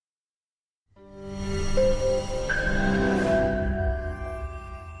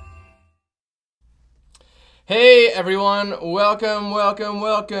Hey everyone,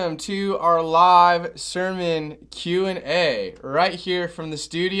 welcome to our live sermon Q&A right here from the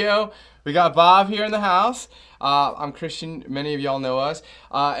studio. We got Bob here in the house. I'm Christian, many of y'all know us,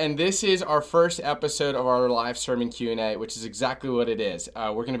 and this is our first episode of our live sermon Q&A, which is exactly what it is.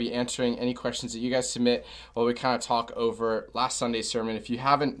 We're going to be answering any questions that you guys submit while we kind of talk over last Sunday's sermon. If you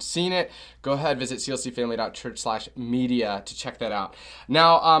haven't seen it, go ahead, visit clcfamily.church/media to check that out.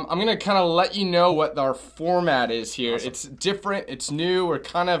 Now, I'm going to kind of let you know what our format is here. Awesome. It's different, it's new, we're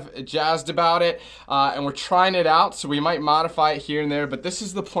kind of jazzed about it, and we're trying it out, so we might modify it here and there, but this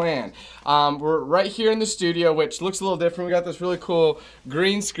is the plan. We're right here in the studio, which looks a little different. We got this really cool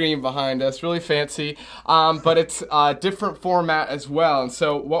green screen behind us, really fancy, but it's a different format as well. And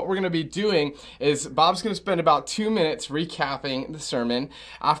so what we're going to be doing is Bob's going to spend about 2 minutes recapping the sermon.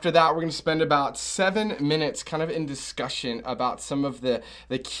 After that, we're going to spend about 7 minutes kind of in discussion about some of the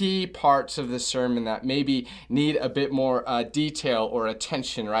key parts of the sermon that maybe need a bit more detail or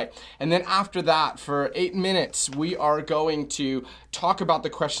attention, right? And then after that, for 8 minutes, we are going to talk about the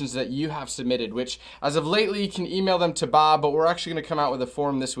questions that you have submitted, which as of lately you can email them to Bob, but we're actually going to come out with a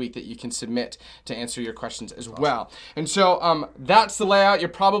form this week that you can submit to answer your questions as well. And so that's the layout. You're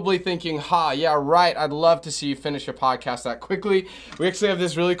probably thinking, yeah, right, I'd love to see you finish a podcast that quickly. We actually have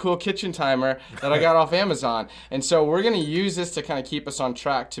this really cool kitchen timer that I got off Amazon. And so we're going to use this to kind of keep us on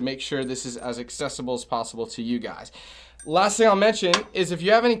track to make sure this is as accessible as possible to you guys. Last thing I'll mention is if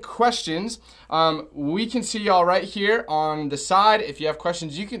you have any questions, we can see y'all right here on the side. If you have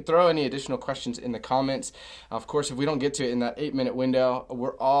questions, you can throw any additional questions in the comments. Of course, if we don't get to it in that 8-minute window,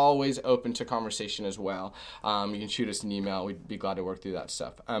 we're always open to conversation as well. You can shoot us an email. We'd be glad to work through that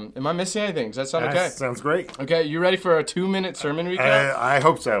stuff. Am I missing anything? Does that sound okay? Sounds great. Okay, you ready for a 2-minute sermon recap? I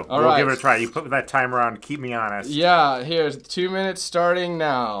hope so. We'll give it a try. You put that timer on. Keep me honest. Yeah, here's 2 minutes starting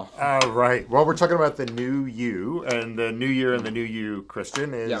now. All right. Well, we're talking about the new you, and the new year and the new you,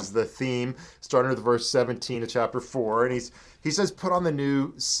 Christian, is the theme, starting with verse 17 of chapter 4. And he says, put on the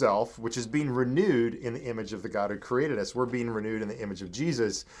new self, which is being renewed in the image of the God who created us. We're being renewed in the image of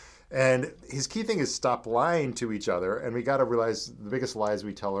Jesus. And his key thing is stop lying to each other. And we got to realize the biggest lies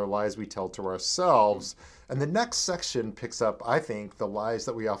we tell are lies we tell to ourselves. And the next section picks up, I think, the lies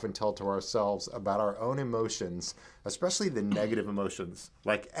that we often tell to ourselves about our own emotions, especially the negative emotions,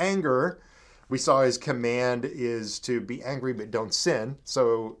 like anger. We saw his command is to be angry but don't sin.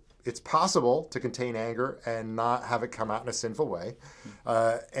 So it's possible to contain anger and not have it come out in a sinful way.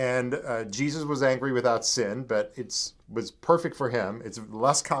 And Jesus was angry without sin, but it was perfect for him. It's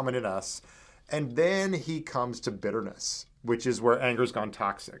less common in us. And then he comes to bitterness, which is where anger's gone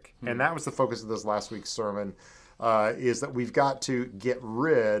toxic. And that was the focus of this last week's sermon, is that we've got to get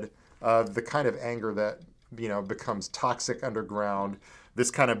rid of the kind of anger that becomes toxic underground, this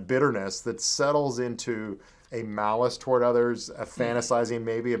kind of bitterness that settles into a malice toward others, a fantasizing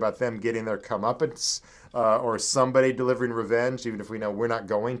maybe about them getting their comeuppance, or somebody delivering revenge, even if we know we're not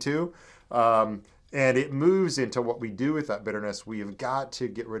going to. And it moves into what we do with that bitterness. We have got to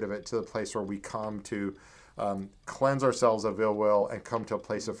get rid of it to the place where we come to cleanse ourselves of ill will and come to a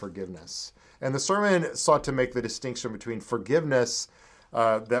place of forgiveness. And the sermon sought to make the distinction between forgiveness,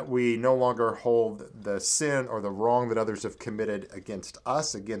 that we no longer hold the sin or the wrong that others have committed against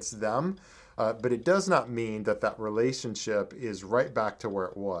us, against them. But it does not mean that relationship is right back to where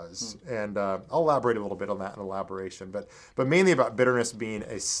it was. And I'll elaborate a little bit on that in elaboration. But mainly about bitterness being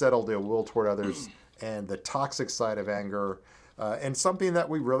a settled ill will toward others and the toxic side of anger, and something that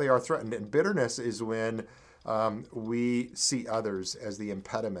we really are threatened. And bitterness is when we see others as the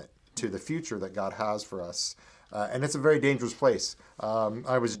impediment to the future that God has for us. And it's a very dangerous place.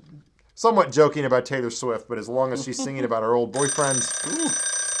 I was somewhat joking about Taylor Swift, but as long as she's singing about her old boyfriends,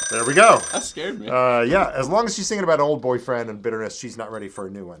 there we go. That scared me. As long as she's singing about an old boyfriend and bitterness, she's not ready for a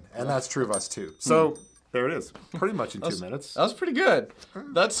new one. And that's true of us too. So there it is. Pretty much in 2 minutes. That was pretty good.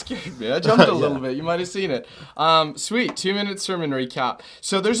 That scared me. I jumped a little bit. You might have seen it. Sweet. 2-minute sermon recap.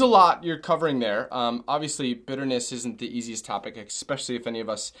 So there's a lot you're covering there. Obviously, bitterness isn't the easiest topic, especially if any of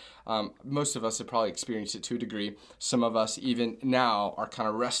us, most of us have probably experienced it to a degree. Some of us even now are kind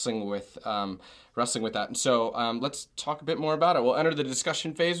of wrestling with that. And so let's talk a bit more about it. We'll enter the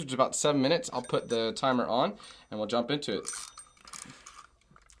discussion phase, which is about 7 minutes. I'll put the timer on, and we'll jump into it.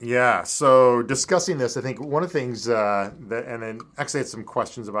 Yeah, so discussing this, I think one of the things and then actually had some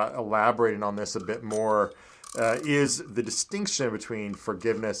questions about elaborating on this a bit more, is the distinction between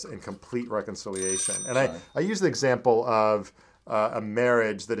forgiveness and complete reconciliation. And I use the example of a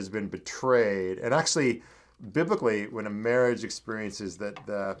marriage that has been betrayed. And actually, biblically, when a marriage experiences that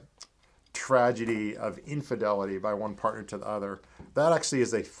the tragedy of infidelity by one partner to the other, that actually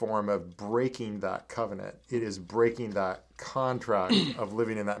is a form of breaking that covenant. It is breaking that contract of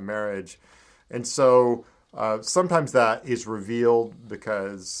living in that marriage. And so sometimes that is revealed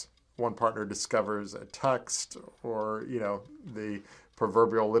because one partner discovers a text or, the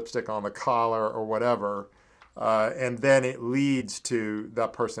proverbial lipstick on the collar or whatever. And then it leads to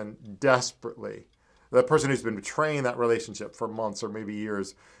that person the person who's been betraying that relationship for months or maybe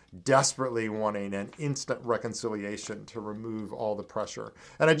years, desperately wanting an instant reconciliation to remove all the pressure.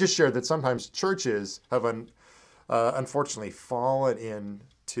 And I just shared that sometimes churches have unfortunately fallen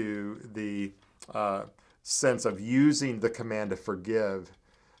into the sense of using the command to forgive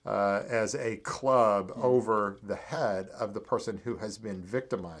as a club over the head of the person who has been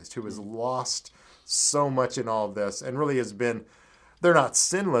victimized, who has lost so much in all of this and really has been, they're not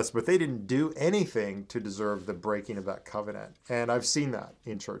sinless, but they didn't do anything to deserve the breaking of that covenant. And I've seen that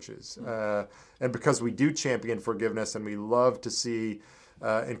in churches. And because we do champion forgiveness and we love to see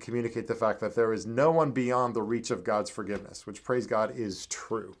and communicate the fact that there is no one beyond the reach of God's forgiveness, which, praise God, is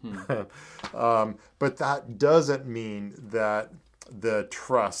true. But that doesn't mean that the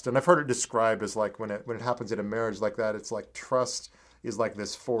trust, and I've heard it described as like when it happens in a marriage like that, it's like trust is like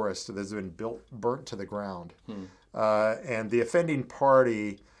this forest that's been burnt to the ground. And the offending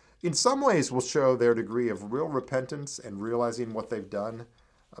party, in some ways, will show their degree of real repentance and realizing what they've done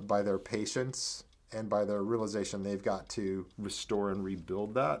by their patience and by their realization they've got to restore and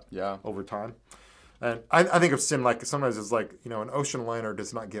rebuild that over time. And I think of sin like sometimes it's like, an ocean liner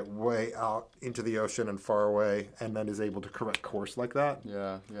does not get way out into the ocean and far away and then is able to correct course like that.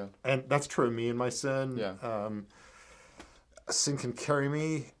 Yeah. And that's true of me and my sin. Yeah. Sin can carry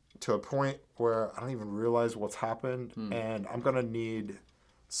me to a point where I don't even realize what's happened. And I'm going to need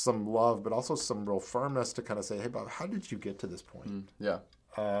some love, but also some real firmness to kind of say, hey, Bob, how did you get to this point?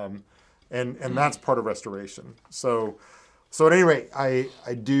 And that's part of restoration. So at any rate, I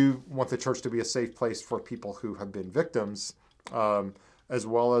do want the church to be a safe place for people who have been victims, as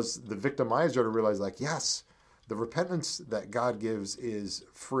well as the victimizer to realize, like, yes, the repentance that God gives is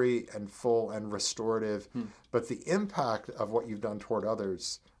free and full and restorative, but the impact of what you've done toward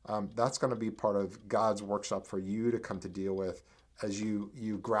others, that's going to be part of God's workshop for you to come to deal with as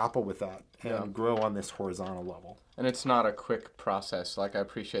you grapple with that and grow on this horizontal level. And it's not a quick process. Like, I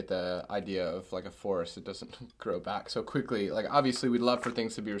appreciate the idea of like a forest. It doesn't grow back so quickly. Like, obviously we'd love for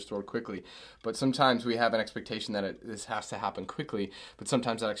things to be restored quickly, but sometimes we have an expectation that this has to happen quickly, but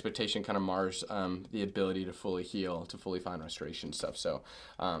sometimes that expectation kind of mars the ability to fully heal, to fully find restoration stuff. So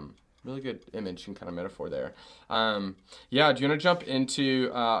really good image and kind of metaphor there. Do you want to jump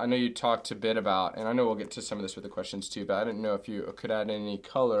into, I know you talked a bit about, and I know we'll get to some of this with the questions too, but I didn't know if you could add any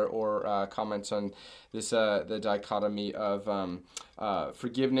color or comments on this, the dichotomy of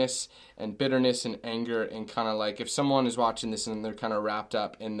forgiveness and bitterness and anger, and kind of like if someone is watching this and they're kind of wrapped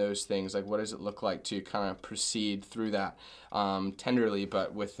up in those things, like what does it look like to kind of proceed through that tenderly,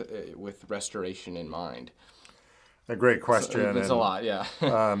 but with restoration in mind? A great question. It's a lot, yeah.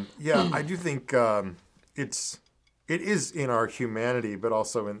 I do think it is in our humanity, but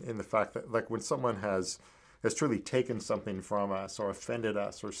also in the fact that, like, when someone has truly taken something from us or offended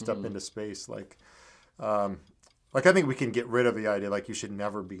us or stepped into space, like I think we can get rid of the idea like you should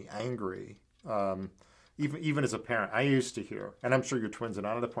never be angry. Even as a parent, I used to hear, and I'm sure your twins are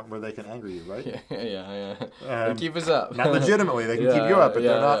not at the point where they can anger you, right? Yeah. They keep us up. Not legitimately, they can keep you up, but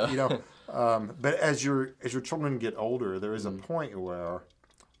they're not, but as your children get older, there is a point where,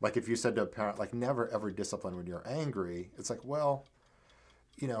 like, if you said to a parent, like, never ever discipline when you're angry, it's like, well,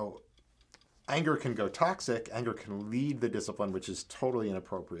 anger can go toxic. Anger can lead the discipline, which is totally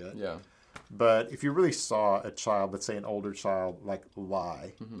inappropriate. Yeah. But if you really saw a child, let's say an older child, like,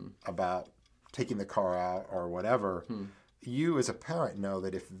 lie about taking the car out or whatever, you as a parent know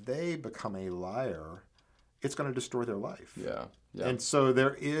that if they become a liar, it's going to destroy their life. Yeah. And so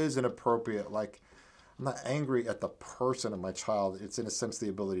there is an appropriate, like, I'm not angry at the person of my child. It's in a sense the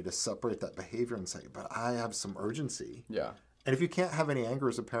ability to separate that behavior and say, but I have some urgency. Yeah. And if you can't have any anger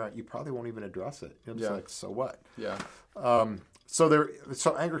as a parent, you probably won't even address it. You're just like, so what? Yeah.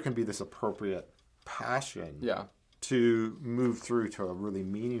 So anger can be this appropriate passion. Yeah. To move through to a really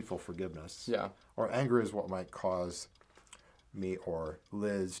meaningful forgiveness. Yeah. Or anger is what might cause me or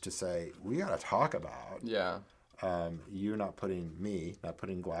Liz to say, we got to talk about you not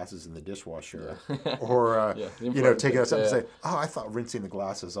putting glasses in the dishwasher, or taking us up and say, oh, I thought rinsing the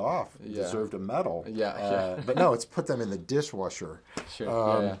glasses off deserved a medal. But no, it's put them in the dishwasher.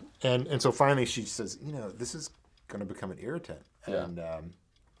 Sure. And so finally she says, this is going to become an irritant, and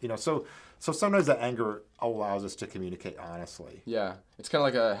So sometimes that anger allows us to communicate honestly. Yeah, it's kind of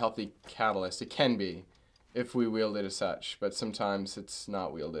like a healthy catalyst. It can be, if we wield it as such, but sometimes it's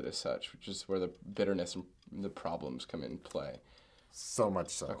not wielded as such, which is where the bitterness and the problems come in play. So much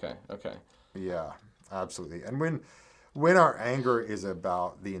so. Okay. Yeah, absolutely. And when our anger is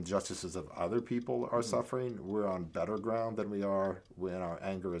about the injustices of other people are suffering, we're on better ground than we are when our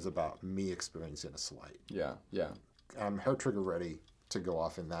anger is about me experiencing a slight. Yeah. I'm hair trigger ready to go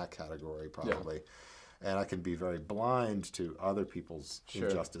off in that category probably. Yeah. And I can be very blind to other people's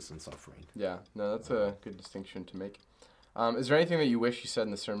injustice and suffering. Yeah, no, that's a good distinction to make. Is there anything that you wish you said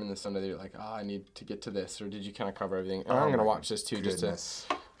in the sermon this Sunday that you're like, I need to get to this, or did you kind of cover everything? I'm going to watch this too, goodness.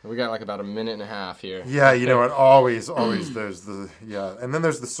 We got like about a minute and a half here. Yeah, you know what? Always there's and then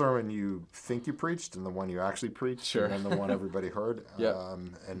there's the sermon you think you preached and the one you actually preached, and then the one everybody heard.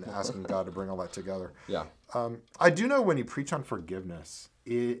 And asking God to bring all that together. Yeah. I do know when you preach on forgiveness,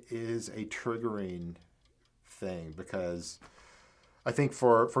 it is a triggering thing, because I think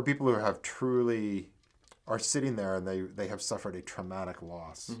for people who have truly are sitting there and they have suffered a traumatic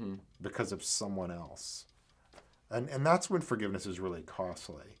loss because of someone else. And that's when forgiveness is really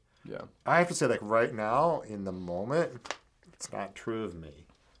costly. Yeah. I have to say, like right now, in the moment, it's not true of me.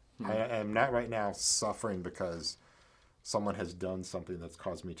 I am not right now suffering because someone has done something that's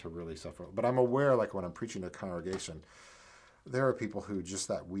caused me to really suffer. But I'm aware, like when I'm preaching to a congregation, there are people who just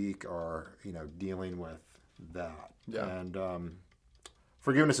that week are, dealing with that. Yeah. And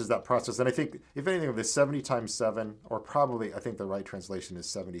forgiveness is that process. And I think, if anything, of the 70 times 7, or probably, I think the right translation is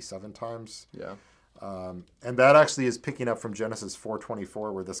 77 times. Yeah. And that actually is picking up from Genesis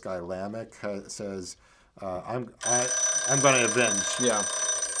 4:24, where this guy Lamech says, "I'm going to avenge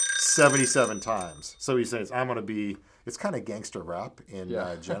 77 times." So he says, "I'm going to be." It's kind of gangster rap in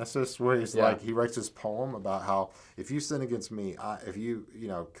Genesis, where he's like, he writes this poem about how if you sin against me, if you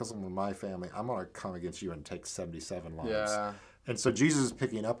kill someone in my family, I'm going to come against you and take 77 lives. Yeah. And so Jesus is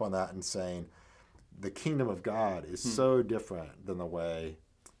picking up on that and saying, the kingdom of God is so different than the way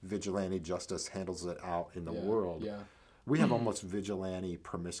vigilante justice handles it out in the world. Yeah. We have almost vigilante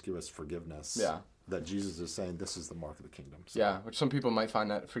promiscuous forgiveness. Yeah. That Jesus is saying this is the mark of the kingdom. So. Yeah, which some people might find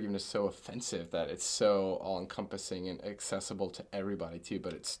that forgiveness so offensive that it's so all-encompassing and accessible to everybody too,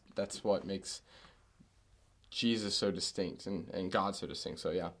 but that's what makes Jesus so distinct and God so distinct. So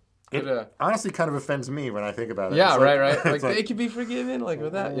yeah. It honestly kind of offends me when I think about it. Yeah, right. Like they could be forgiven like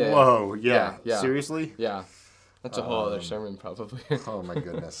with that. Yeah. Whoa, yeah. Seriously? Yeah. That's a whole other sermon, probably. Oh, my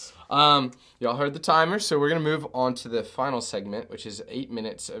goodness. Y'all heard the timer, so we're going to move on to the final segment, which is 8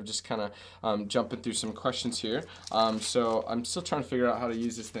 minutes of just kind of jumping through some questions here. So I'm still trying to figure out how to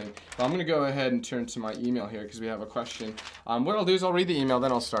use this thing. But I'm going to go ahead and turn to my email here because we have a question. What I'll do is I'll read the email,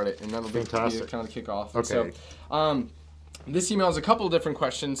 then I'll start it, and that'll be kind of the kickoff. Okay. So this email has a couple of different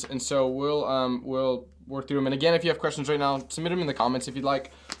questions, and so we'll work through them. And again, if you have questions right now, submit them in the comments if you'd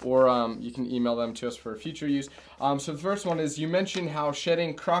like, or you can email them to us for future use. So the first one is, you mentioned how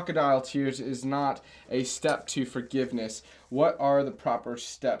shedding crocodile tears is not a step to forgiveness. What are the proper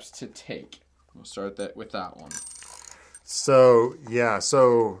steps to take? We'll start with that one. So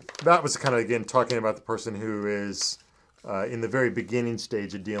that was kind of, again, talking about the person who is in the very beginning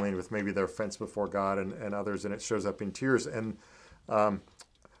stage of dealing with maybe their offense before God and others, and it shows up in tears. And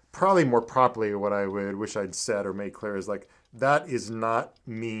probably more properly, what I would wish I'd said or made clear is like, that is not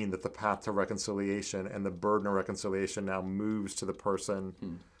mean that the path to reconciliation and the burden of reconciliation now moves to the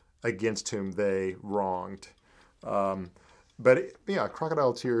person against whom they wronged. But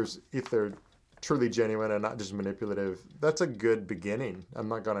crocodile tears, if they're truly genuine and not just manipulative, that's a good beginning. I'm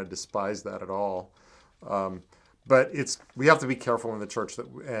not going to despise that at all. But we have to be careful in the church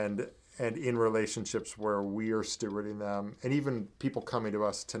and in relationships where we are stewarding them, and even people coming to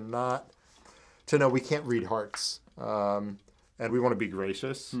us to know we can't read hearts, and we want to be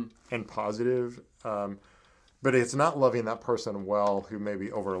gracious and positive, but it's not loving that person well who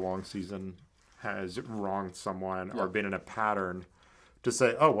maybe over a long season has wronged someone or been in a pattern to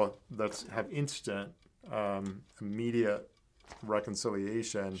say, oh, well, let's have instant, immediate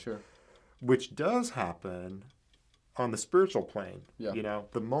reconciliation, which does happen on the spiritual plane.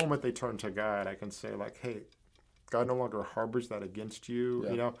 The moment they turn to God, I can say like, hey, God no longer harbors that against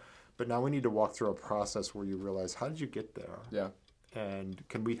you, but now we need to walk through a process where you realize, how did you get there? And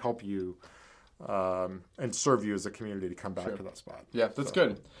can we help you and serve you as a community to come back to that spot? Yeah, that's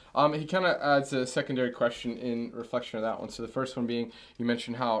good. He kind of adds a secondary question in reflection of that one. So the first one being, you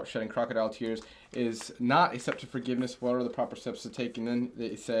mentioned how shedding crocodile tears is not a step to forgiveness. What are the proper steps to take? And then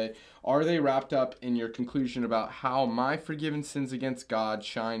they say, are they wrapped up in your conclusion about how my forgiven sins against God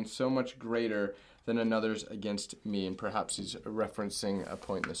shine so much greater than another's against me. And perhaps he's referencing a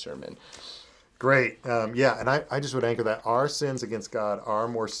point in the sermon. Great. Yeah, and I just would anchor that our sins against God are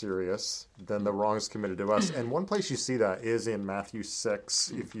more serious than the wrongs committed to us. And one place you see that is in Matthew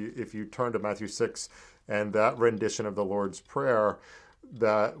 6. If you turn to Matthew 6 and that rendition of the Lord's Prayer,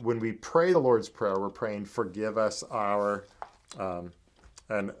 that when we pray the Lord's Prayer, we're praying, forgive us our,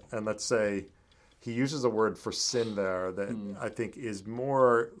 and let's say, he uses a word for sin there that I think is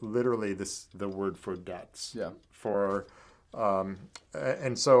more literally the word for debts. Yeah.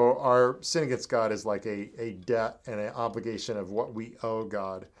 And so our sin against God is like a debt and an obligation of what we owe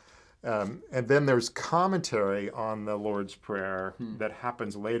God. And then there's commentary on the Lord's Prayer that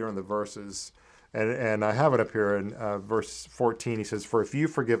happens later in the verses. And I have it up here in verse 14. He says, for if you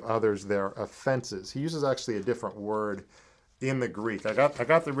forgive others their offenses. He uses actually a different word in the Greek. I got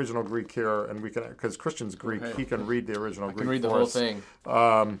the original Greek here, and we can, because Christian's Greek, he can read the original Greek. I can read the whole thing.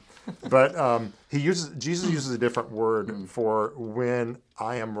 But Jesus uses a different word for when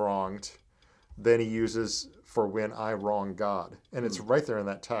I am wronged than he uses for when I wrong God, and it's right there in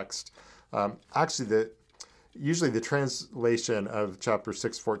that text. Actually, usually the translation of chapter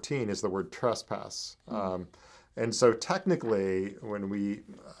 6:14 is the word trespass. And so technically, when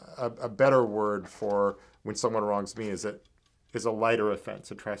a better word for when someone wrongs me is a lighter offense,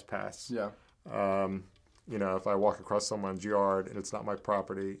 a trespass. Yeah. If I walk across someone's yard and it's not my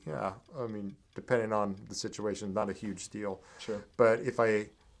property, depending on the situation, not a huge deal. Sure. But if I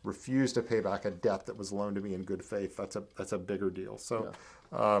refuse to pay back a debt that was loaned to me in good faith, that's a bigger deal. So,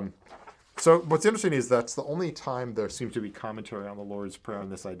 so what's interesting is that's the only time there seems to be commentary on the Lord's Prayer on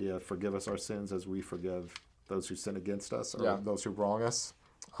this idea of forgive us our sins as we forgive those who sin against us or those who wrong us.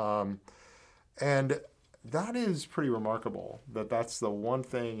 And that is pretty remarkable that's the one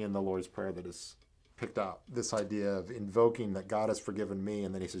thing in the Lord's Prayer that is picked up, this idea of invoking that God has forgiven me.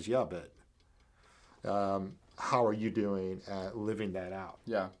 And then he says, yeah, but how are you doing at living that out?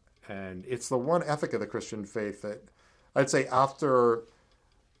 Yeah. And it's the one ethic of the Christian faith that I'd say after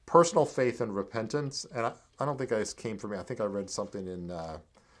personal faith and repentance, and I don't think this came from me. I think I read something in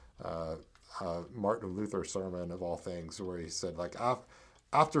Martin Luther's sermon of all things where he said, like,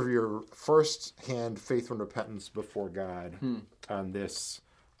 after your first-hand faith and repentance before God on this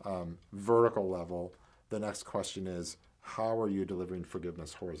vertical level, the next question is, how are you delivering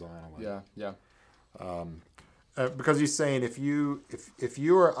forgiveness horizontally? Yeah. Because he's saying if you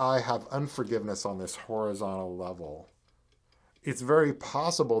or I have unforgiveness on this horizontal level, it's very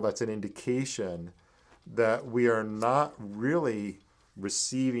possible that's an indication that we are not really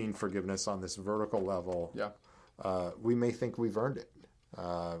receiving forgiveness on this vertical level. Yeah. We may think we've earned it.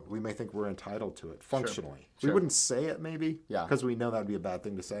 We may think we're entitled to it functionally. Sure. We wouldn't say it maybe, Yeah, because we know that would be a bad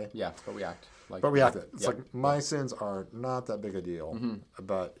thing to say. Yeah, but we act like. But we act it. It's like my sins are not that big a deal,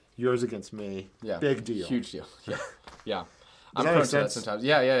 but yours against me, big deal, huge deal. Yeah. I'm that prone make to that sense? sometimes.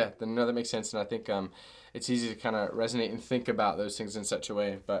 Yeah. No, that makes sense, and I think it's easy to kind of resonate and think about those things in such a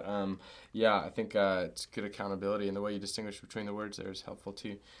way. But I think it's good accountability, and the way you distinguish between the words there is helpful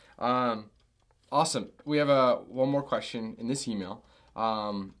too. Awesome. We have one more question in this email.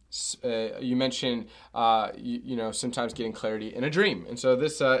 You mentioned, sometimes getting clarity in a dream. And so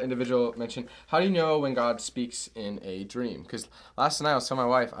this individual mentioned, how do you know when God speaks in a dream? Because last night I was telling my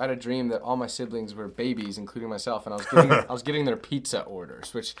wife, I had a dream that all my siblings were babies, including myself, and I was getting their pizza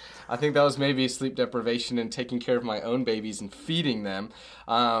orders, which I think that was maybe sleep deprivation and taking care of my own babies and feeding them.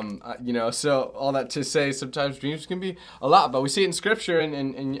 So all that to say, sometimes dreams can be a lot, but we see it in Scripture,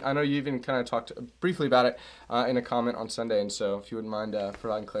 and I know you even kind of talked briefly about it in a comment on Sunday, and so if you wouldn't mind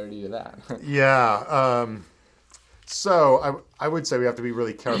providing clarity to that. Yeah. So I would say we have to be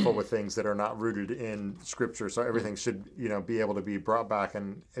really careful with things that are not rooted in Scripture. So everything should, be able to be brought back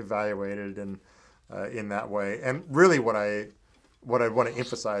and evaluated and in that way. And really what I want to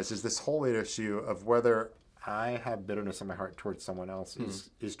emphasize is this whole issue of whether I have bitterness in my heart towards someone else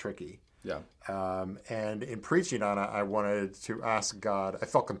is tricky. Yeah. And in preaching on it, I wanted to ask God, I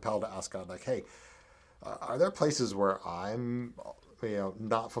felt compelled to ask God, like, hey, are there places where I'm,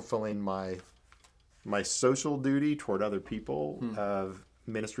 not fulfilling my social duty toward other people of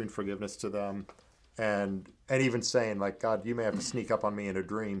ministering forgiveness to them, and even saying, like, God, you may have to sneak up on me in a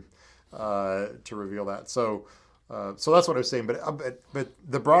dream to reveal that. So that's what I was saying. But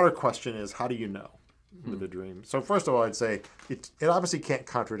the broader question is, how do you know with a dream? So first of all, I'd say it obviously can't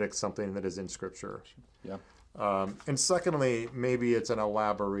contradict something that is in Scripture. Yeah. And secondly, maybe it's an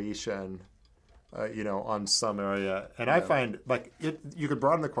elaboration on some area. And I find, you could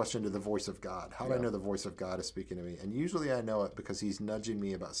broaden the question to the voice of God. How do I know the voice of God is speaking to me? And usually I know it because he's nudging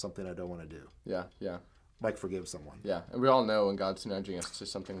me about something I don't want to do. Yeah. Like forgive someone. Yeah. And we all know when God's nudging us to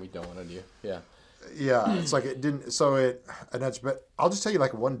something we don't want to do. Yeah. Yeah, it's like it didn't. But I'll just tell you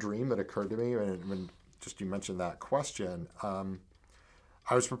like one dream that occurred to me when just you mentioned that question.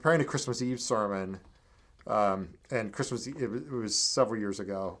 I was preparing a Christmas Eve sermon, and Christmas Eve, it was several years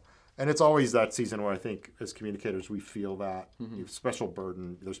ago. And it's always that season where I think as communicators we feel that special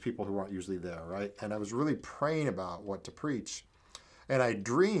burden. There's people who aren't usually there, right? And I was really praying about what to preach. And I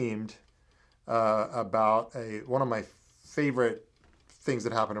dreamed about one of my favorite things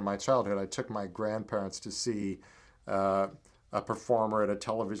that happened in my childhood. I took my grandparents to see a performer at a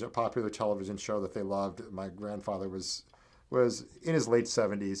popular television show that they loved. My grandfather was in his late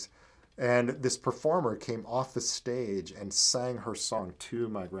 70s. And this performer came off the stage and sang her song to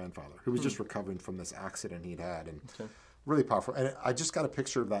my grandfather, who was just recovering from this accident he'd had. And really powerful. And I just got a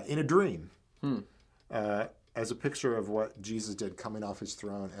picture of that in a dream as a picture of what Jesus did coming off his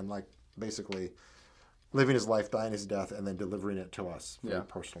throne and like basically living his life, dying his death, and then delivering it to us very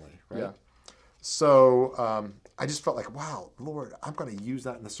personally. Right? Yeah. So I just felt like, wow, Lord, I'm going to use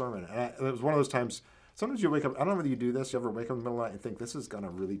that in the sermon. And it was one of those times. Sometimes you wake up, I don't know whether you do this, you ever wake up in the middle of the night and think this is going to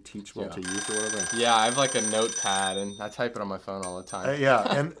really teach well to youth or whatever? Yeah, I have like a notepad and I type it on my phone all the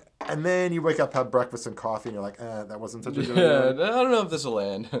time. And then you wake up, have breakfast and coffee, and you're like, that wasn't such a good idea. I don't know if this will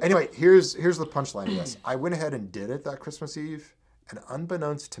land. Anyway, here's the punchline of this. I went ahead and did it that Christmas Eve, and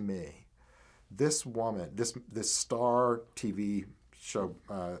unbeknownst to me, this woman, this star TV show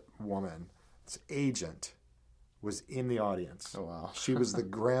woman, this agent, was in the audience. Oh, wow. She was the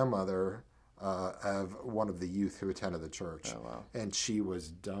grandmother of one of the youth who attended the church. Oh, wow. And she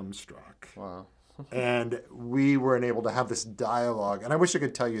was dumbstruck. Wow. And we weren't able to have this dialogue. And I wish I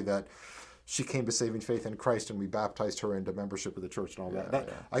could tell you that she came to saving faith in Christ and we baptized her into membership of the church and all that.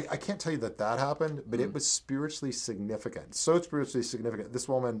 I can't tell you that happened, but it was spiritually significant. So spiritually significant. This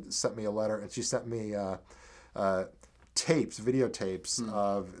woman sent me a letter and she sent me videotapes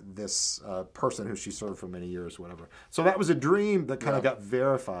of this person who she served for many years, whatever. So that was a dream that kind of got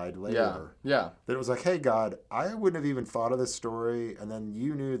verified later. Yeah. That it was like, hey, God, I wouldn't have even thought of this story, and then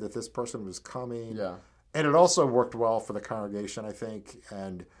you knew that this person was coming. Yeah. And it also worked well for the congregation, I think.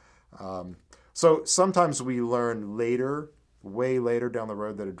 And so sometimes we learn later, way later down the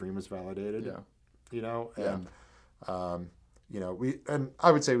road, that a dream is validated. Yeah. You know? And, and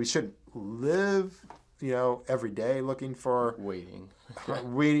I would say we shouldn't live every day looking for waiting,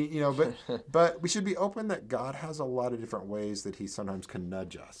 but we should be open that God has a lot of different ways that he sometimes can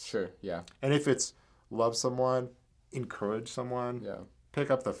nudge us. Sure. Yeah. And if it's love someone, encourage someone, pick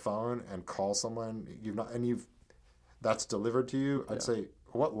up the phone and call someone that's delivered to you, I'd say,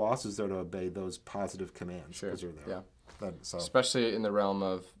 what loss is there to obey those positive commands? Sure. They're there. Yeah. Especially in the realm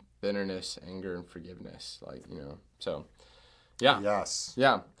of bitterness, anger, and forgiveness. So. Yeah. Yes.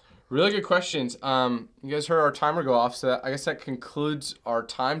 Yeah. Really good questions. You guys heard our timer go off, so I guess that concludes our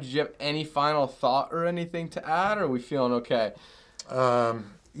time. Did you have any final thought or anything to add, or are we feeling okay?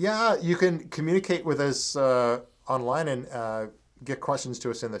 You can communicate with us online and get questions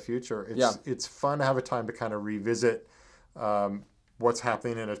to us in the future. It's fun to have a time to kind of revisit what's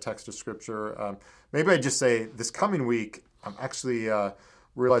happening in a text of Scripture. Maybe I just say this coming week, I'm actually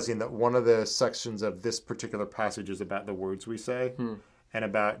realizing that one of the sections of this particular passage is about the words we say. And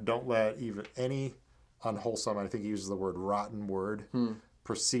about don't let even any unwholesome, I think he uses the word rotten word,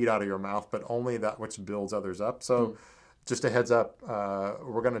 proceed out of your mouth, but only that which builds others up. So just a heads up,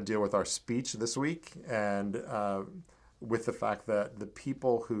 we're going to deal with our speech this week and with the fact that the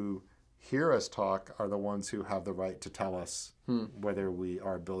people who hear us talk are the ones who have the right to tell us whether we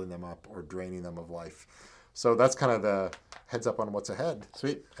are building them up or draining them of life. So that's kind of the heads up on what's ahead.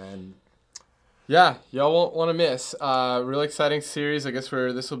 Sweet. And yeah, y'all won't want to miss. Really exciting series. I guess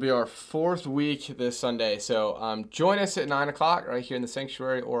this will be our 4th week this Sunday. So join us at 9 o'clock right here in the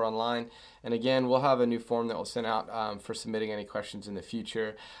sanctuary or online. And again, we'll have a new form that we'll send out for submitting any questions in the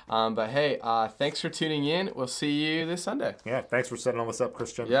future. But hey, thanks for tuning in. We'll see you this Sunday. Yeah, thanks for setting all this up,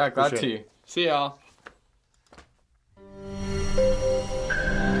 Christian. Yeah, glad to. See y'all.